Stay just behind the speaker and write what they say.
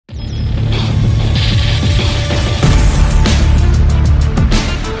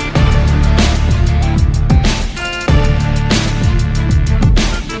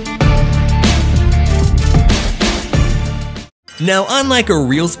Now, unlike a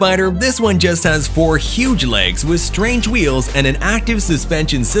real spider, this one just has 4 huge legs with strange wheels and an active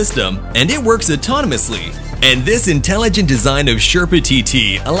suspension system, and it works autonomously. And this intelligent design of Sherpa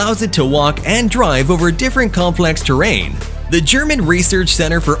TT allows it to walk and drive over different complex terrain. The German Research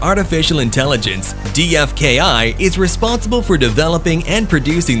Center for Artificial Intelligence, DFKI, is responsible for developing and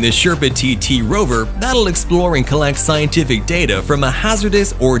producing the Sherpa TT rover that'll explore and collect scientific data from a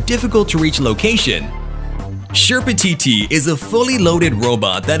hazardous or difficult-to-reach location. Sherpa TT is a fully loaded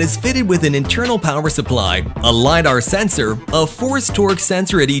robot that is fitted with an internal power supply, a LiDAR sensor, a force torque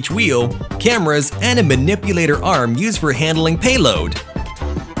sensor at each wheel, cameras, and a manipulator arm used for handling payload.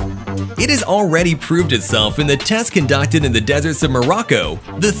 It has already proved itself in the tests conducted in the deserts of Morocco.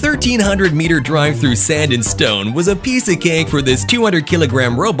 The 1,300-meter drive through sand and stone was a piece of cake for this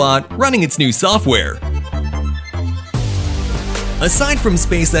 200-kilogram robot running its new software. Aside from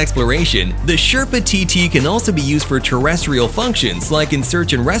space exploration, the Sherpa TT can also be used for terrestrial functions like in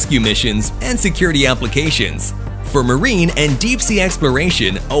search and rescue missions and security applications. For marine and deep-sea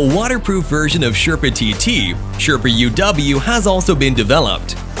exploration, a waterproof version of Sherpa TT, Sherpa UW, has also been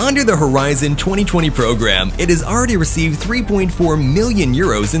developed. Under the Horizon 2020 program, it has already received 3.4 million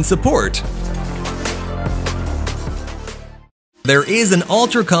euros in support. There is an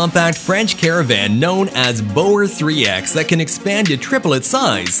ultra-compact French caravan known as Boer 3X that can expand to triple its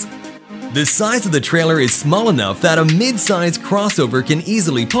size. The size of the trailer is small enough that a mid-sized crossover can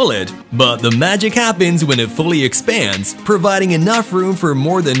easily pull it, but the magic happens when it fully expands, providing enough room for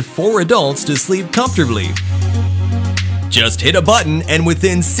more than 4 adults to sleep comfortably. Just hit a button and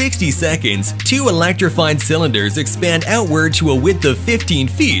within 60 seconds, 2 electrified cylinders expand outward to a width of 15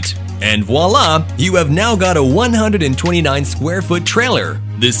 feet. And voila, you have now got a 129 square foot trailer.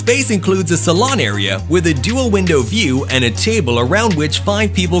 The space includes a salon area with a dual window view and a table around which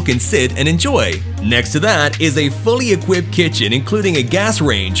 5 people can sit and enjoy. Next to that is a fully equipped kitchen including a gas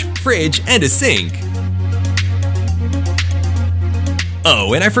range, fridge, and a sink.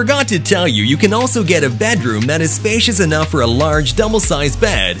 Oh, and I forgot to tell you, you can also get a bedroom that is spacious enough for a large double-sized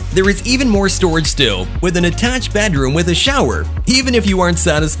bed. There is even more storage still, with an attached bedroom with a shower. Even if you aren't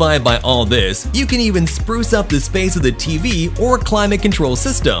satisfied by all this, you can even spruce up the space of the TV or climate control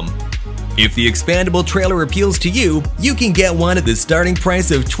system. If the expandable trailer appeals to you, you can get one at the starting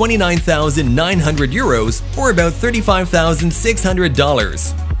price of 29,900 euros or about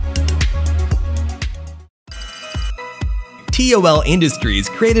 $35,600. TOL Industries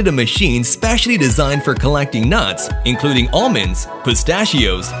created a machine specially designed for collecting nuts, including almonds,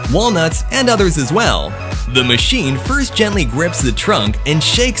 pistachios, walnuts, and others as well. The machine first gently grips the trunk and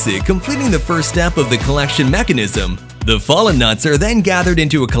shakes it, completing the first step of the collection mechanism. The fallen nuts are then gathered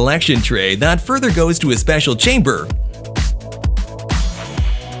into a collection tray that further goes to a special chamber.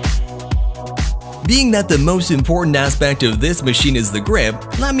 Being that the most important aspect of this machine is the grip,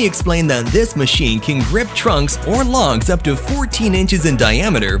 let me explain that this machine can grip trunks or logs up to 14 inches in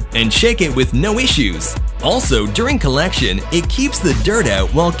diameter and shake it with no issues. Also, during collection, it keeps the dirt out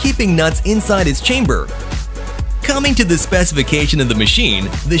while keeping nuts inside its chamber. Coming to the specification of the machine,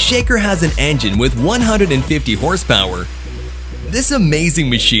 the shaker has an engine with 150 horsepower. This amazing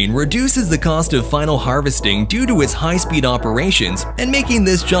machine reduces the cost of final harvesting due to its high-speed operations and making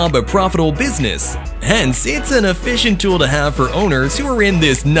this job a profitable business. Hence, it's an efficient tool to have for owners who are in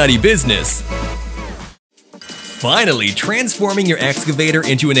this nutty business. Finally, transforming your excavator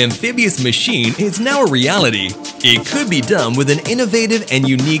into an amphibious machine is now a reality. It could be done with an innovative and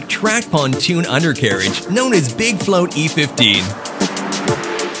unique track pontoon undercarriage known as Big Float E15.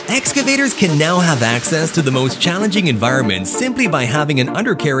 Excavators can now have access to the most challenging environments simply by having an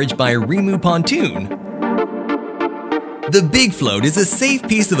undercarriage by Rimu pontoon. The Big Float is a safe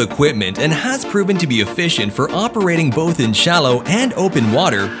piece of equipment and has proven to be efficient for operating both in shallow and open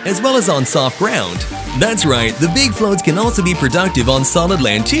water, as well as on soft ground. That's right, the Big Floats can also be productive on solid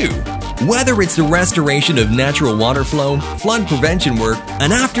land too. Whether it's the restoration of natural water flow, flood prevention work,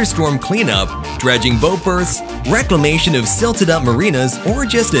 an after-storm cleanup, dredging boat berths, reclamation of silted-up marinas, or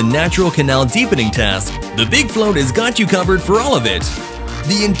just a natural canal deepening task, the Big Float has got you covered for all of it.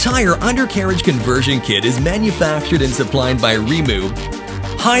 The entire undercarriage conversion kit is manufactured and supplied by Rimu.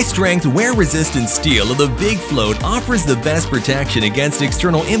 High-strength, wear-resistant steel of the Big Float offers the best protection against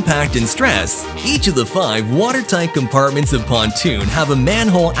external impact and stress. Each of the 5 watertight compartments of pontoon have a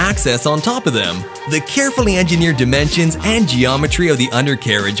manhole access on top of them. The carefully engineered dimensions and geometry of the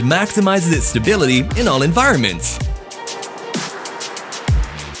undercarriage maximizes its stability in all environments.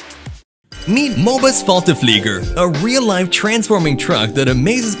 Meet Mobus Falteflieger, a real-life transforming truck that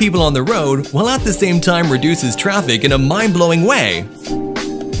amazes people on the road while at the same time reduces traffic in a mind-blowing way.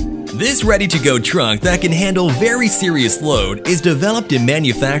 This ready-to-go truck that can handle very serious load is developed and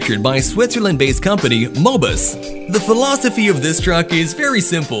manufactured by Switzerland-based company Mobus. The philosophy of this truck is very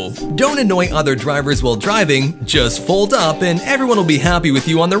simple. Don't annoy other drivers while driving, just fold up and everyone will be happy with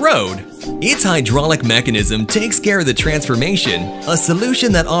you on the road. Its hydraulic mechanism takes care of the transformation, a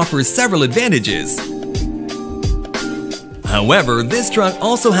solution that offers several advantages. However, this truck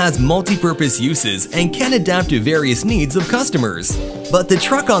also has multi-purpose uses and can adapt to various needs of customers. But the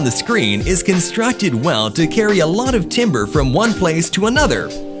truck on the screen is constructed well to carry a lot of timber from one place to another.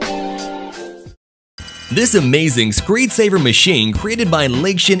 This amazing SCREED-SAVER machine created by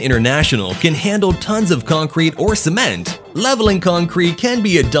Ligchine International can handle tons of concrete or cement. Leveling concrete can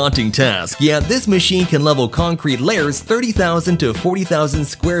be a daunting task, yet this machine can level concrete layers 30,000 to 40,000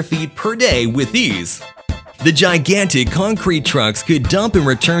 square feet per day with ease. The gigantic concrete trucks could dump and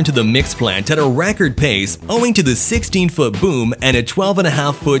return to the mix plant at a record pace owing to the 16-foot boom and a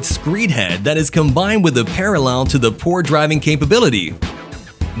 12.5-foot screed head that is combined with a parallel to the poor driving capability.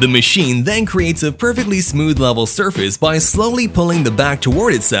 The machine then creates a perfectly smooth level surface by slowly pulling the back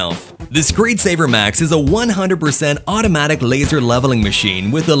toward itself. The SCREED-SAVER Max is a 100% automatic laser leveling machine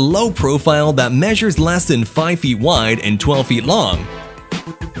with a low profile that measures less than 5 feet wide and 12 feet long.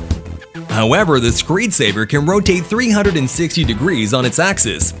 However, the SCREED-SAVER can rotate 360 degrees on its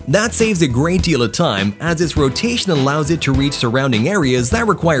axis. That saves a great deal of time as its rotation allows it to reach surrounding areas that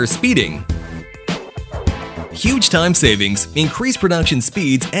require speeding. Huge time savings, increased production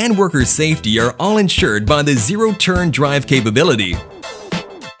speeds, and worker safety are all ensured by the zero-turn drive capability.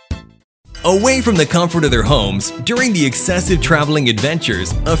 Away from the comfort of their homes, during the excessive traveling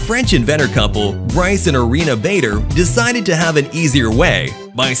adventures, a French inventor couple, Bryce and Irina Bader, decided to have an easier way.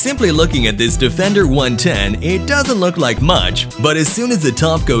 By simply looking at this Defender 110, it doesn't look like much, but as soon as the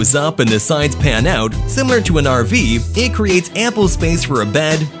top goes up and the sides pan out, similar to an RV, it creates ample space for a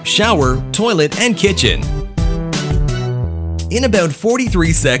bed, shower, toilet, and kitchen. In about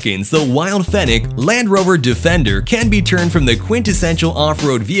 43 seconds, the Wild Fennec Land Rover Defender can be turned from the quintessential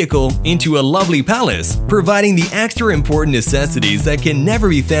off-road vehicle into a lovely palace, providing the extra important necessities that can never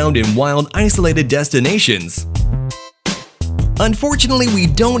be found in wild, isolated destinations. Unfortunately, we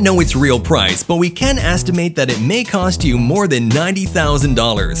don't know its real price, but we can estimate that it may cost you more than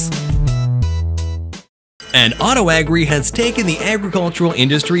 $90,000. And AutoAgri has taken the agricultural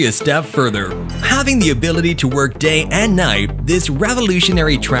industry a step further. Having the ability to work day and night, this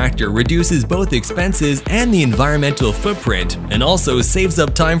revolutionary tractor reduces both expenses and the environmental footprint, and also saves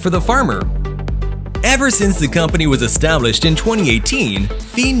up time for the farmer. Ever since the company was established in 2018,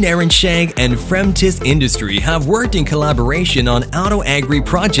 Fien Narenshag and Fremtis Industry have worked in collaboration on AutoAgri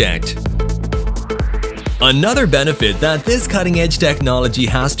project. Another benefit that this cutting-edge technology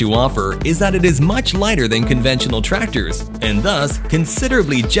has to offer is that it is much lighter than conventional tractors, and thus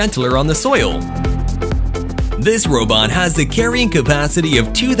considerably gentler on the soil. This robot has the carrying capacity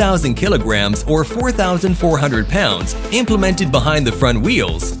of 2,000 kilograms or 4,400 pounds implemented behind the front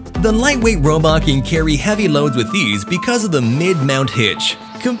wheels. The lightweight robot can carry heavy loads with ease because of the mid-mount hitch.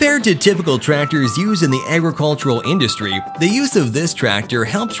 Compared to typical tractors used in the agricultural industry, the use of this tractor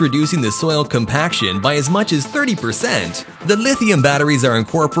helps reducing the soil compaction by as much as 30%. The lithium batteries are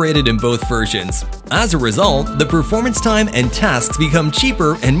incorporated in both versions. As a result, the performance time and tasks become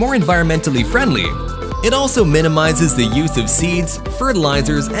cheaper and more environmentally friendly. It also minimizes the use of seeds,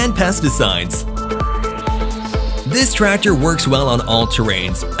 fertilizers, and pesticides. This tractor works well on all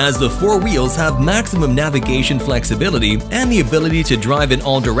terrains, as the four wheels have maximum navigation flexibility and the ability to drive in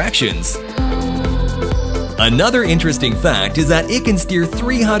all directions. Another interesting fact is that it can steer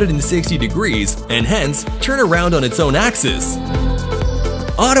 360 degrees and hence turn around on its own axis.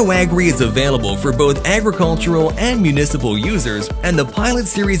 AutoAgri is available for both agricultural and municipal users, and the Pilot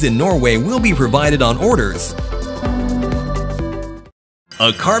Series in Norway will be provided on orders.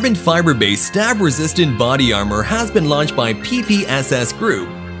 A carbon fiber-based stab-resistant body armor has been launched by PPSS Group.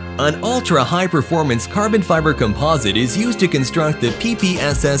 An ultra-high-performance carbon fiber composite is used to construct the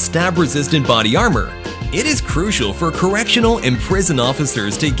PPSS stab-resistant body armor. It is crucial for correctional and prison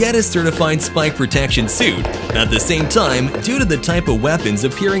officers to get a certified spike protection suit. At the same time, due to the type of weapons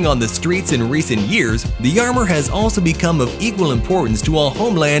appearing on the streets in recent years, the armor has also become of equal importance to all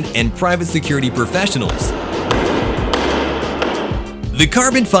homeland and private security professionals. The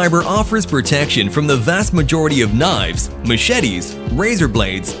carbon fiber offers protection from the vast majority of knives, machetes, razor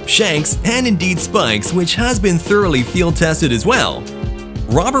blades, shanks, and indeed spikes, which has been thoroughly field tested as well.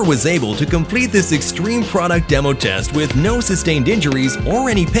 Robert was able to complete this extreme product demo test with no sustained injuries or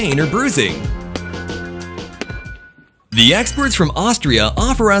any pain or bruising. The experts from Austria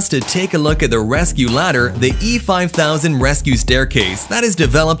offer us to take a look at the rescue ladder, the E5000 rescue staircase that is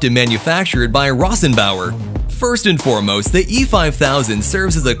developed and manufactured by Rosenbauer. First and foremost, the E5000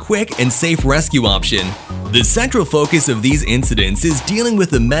 serves as a quick and safe rescue option. The central focus of these incidents is dealing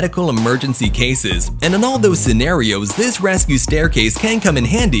with the medical emergency cases, and in all those scenarios, this rescue staircase can come in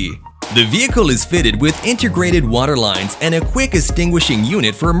handy. The vehicle is fitted with integrated water lines and a quick extinguishing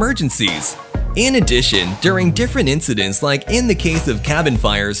unit for emergencies. In addition, during different incidents like in the case of cabin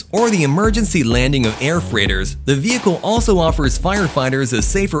fires or the emergency landing of air freighters, the vehicle also offers firefighters a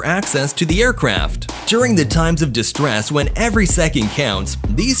safer access to the aircraft. During the times of distress when every second counts,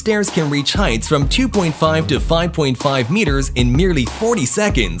 these stairs can reach heights from 2.5 to 5.5 meters in merely 40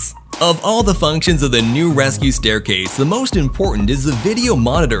 seconds. Of all the functions of the new rescue staircase, the most important is the video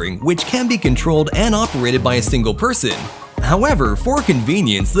monitoring, which can be controlled and operated by a single person. However, for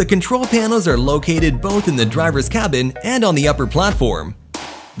convenience, the control panels are located both in the driver's cabin and on the upper platform.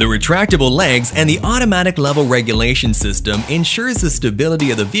 The retractable legs and the automatic level regulation system ensures the stability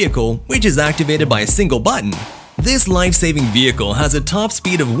of the vehicle, which is activated by a single button. This life-saving vehicle has a top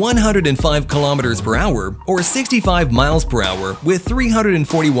speed of 105 km per hour or 65 miles per hour with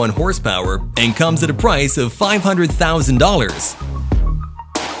 341 horsepower and comes at a price of $500,000.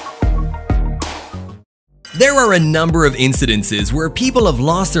 There are a number of incidences where people have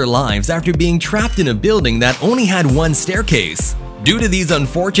lost their lives after being trapped in a building that only had one staircase. Due to these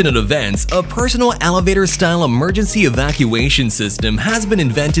unfortunate events, a personal elevator-style emergency evacuation system has been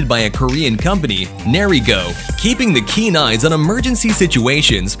invented by a Korean company, Neri-Go. Keeping the keen eyes on emergency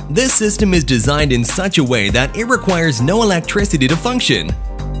situations, this system is designed in such a way that it requires no electricity to function.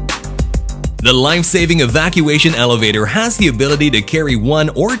 The life-saving evacuation elevator has the ability to carry 1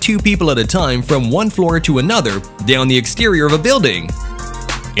 or 2 people at a time from one floor to another down the exterior of a building.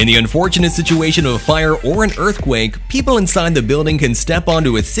 In the unfortunate situation of a fire or an earthquake, people inside the building can step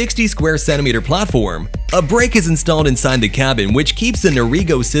onto a 60 square centimeter platform. A brake is installed inside the cabin which keeps the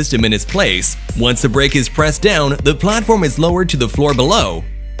NERIGO system in its place. Once the brake is pressed down, the platform is lowered to the floor below.